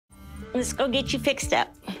let's go get you fixed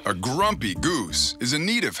up. A grumpy Goose is in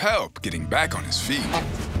need of help getting back on his feet.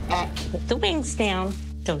 Put the wings down.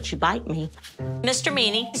 Don't you bite me. Mr.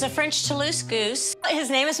 Meanie is a French Toulouse goose.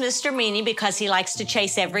 His name is Mr. Meanie because he likes to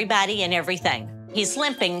chase everybody and everything. He's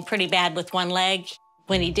limping pretty bad with one leg.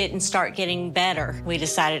 When he didn't start getting better, we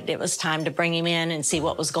decided it was time to bring him in and see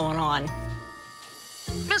what was going on.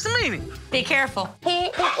 Mr. Meanie. Be careful.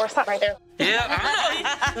 Or stop right there. Yeah,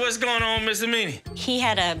 I know. What's going on, Mr. Meanie? He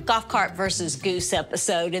had a golf cart versus goose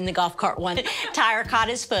episode, and the golf cart one tire caught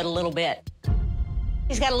his foot a little bit.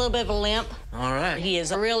 He's got a little bit of a limp. All right. He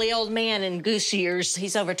is a really old man in goose years.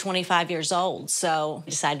 He's over 25 years old, so we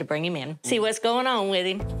decided to bring him in. See what's going on with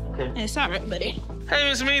him. Okay. It's all right, buddy.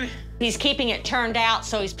 Hey, Mr. Meanie. He's keeping it turned out,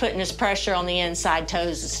 so he's putting his pressure on the inside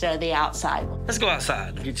toes instead of the outside. Let's go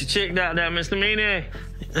outside. Get you checked out there, Mr. Meanie.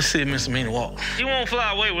 Let's see if Mr. Meanie walk. He won't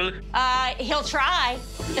fly away, will he? He'll try.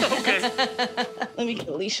 Okay. Let me get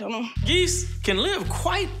a leash on him. Geese can live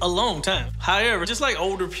quite a long time. However, just like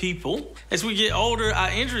older people, as we get older, our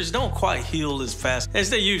injuries don't quite heal as fast as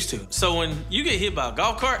they used to. So when you get hit by a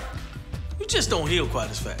golf cart, you just don't heal quite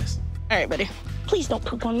as fast. All right, buddy. Please don't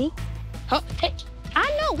poop on me. Oh, hey, I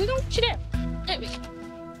know. We're going to get you there. There we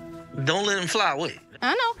go. Don't let him fly away.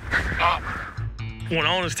 I know. When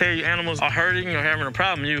owners tell you animals are hurting or having a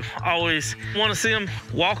problem, you always want to see them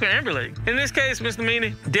walk or ambulate. In this case, Mr.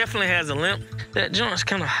 Meanie definitely has a limp. That joint's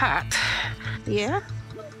kind of hot. Yeah?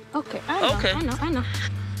 Okay, I know, Okay. I know.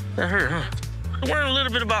 That hurt, huh? Learn a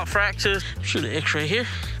little bit about fractures. Shoot an x-ray here.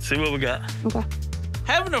 See what we got. Okay.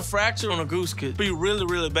 Having a fracture on a goose could be really,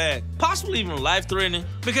 really bad, possibly even life-threatening,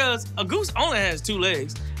 because a goose only has 2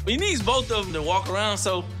 legs, but he needs both of them to walk around,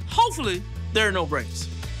 so hopefully there are no breaks.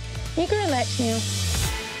 You can relax now.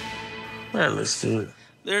 Well, let's do it.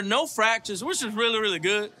 There are no fractures, which is really, really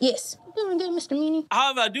good. Yes. Doing good, Mr. Meanie.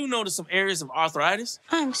 However, I do notice some areas of arthritis.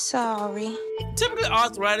 I'm sorry. Typically,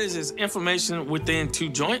 arthritis is inflammation within 2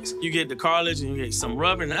 joints. You get the cartilage and you get some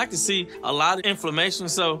rubbing, and I can see a lot of inflammation,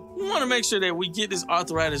 so we want to make sure that we get this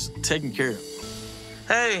arthritis taken care of.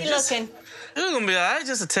 Hey, Looking. it's gonna be all right.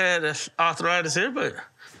 Just a tad of arthritis here, but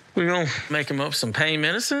we're gonna make him up some pain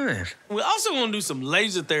medicine. And We're also gonna do some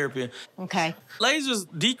laser therapy. Okay. Lasers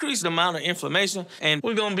decrease the amount of inflammation, and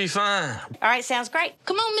we're gonna be fine. All right, sounds great.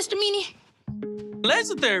 Come on, Mr. Meanie.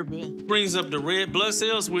 laser therapy brings up the red blood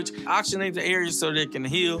cells, which oxygenate the area so they can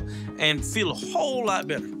heal and feel a whole lot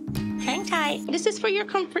better. Hang tight. This is for your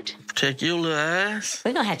comfort. Check your little eyes.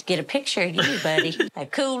 We're gonna have to get a picture of you, buddy. A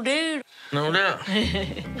cool dude. No doubt.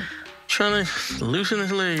 Trying to loosen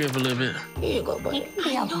his leg up a little bit. Here you go, buddy.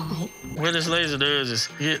 Yeah, all right. What this laser does is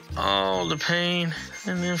get all the pain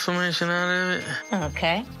and the inflammation out of it.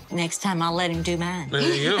 Okay. Next time I'll let him do mine. There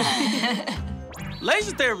you go.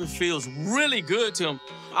 Laser therapy feels really good to him.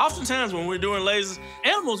 Oftentimes when we're doing lasers,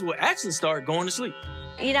 animals will actually start going to sleep.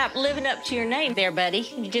 You're not living up to your name there,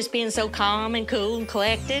 buddy. You're just being so calm and cool and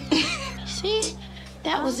collected. See?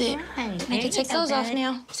 That was it. Right. I can take those off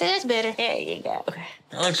now. See, that's better. There you go.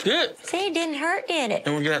 That looks good. See, it didn't hurt, did it?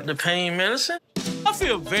 And we got the pain medicine. I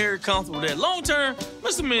feel very comfortable that long term,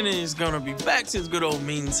 Mr. Meanie is gonna be back to his good old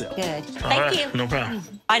mean self. Good. All Thank right, you. no problem.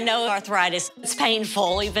 I know arthritis, it's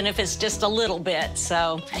painful, even if it's just a little bit,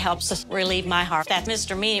 so it helps us relieve my heart. That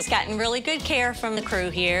Mr. Meanie's gotten really good care from the crew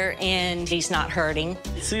here, and he's not hurting.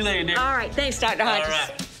 See you later, dear. All right, thanks, Dr. Hodges. All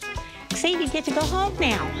right. See, you get to go home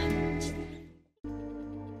now.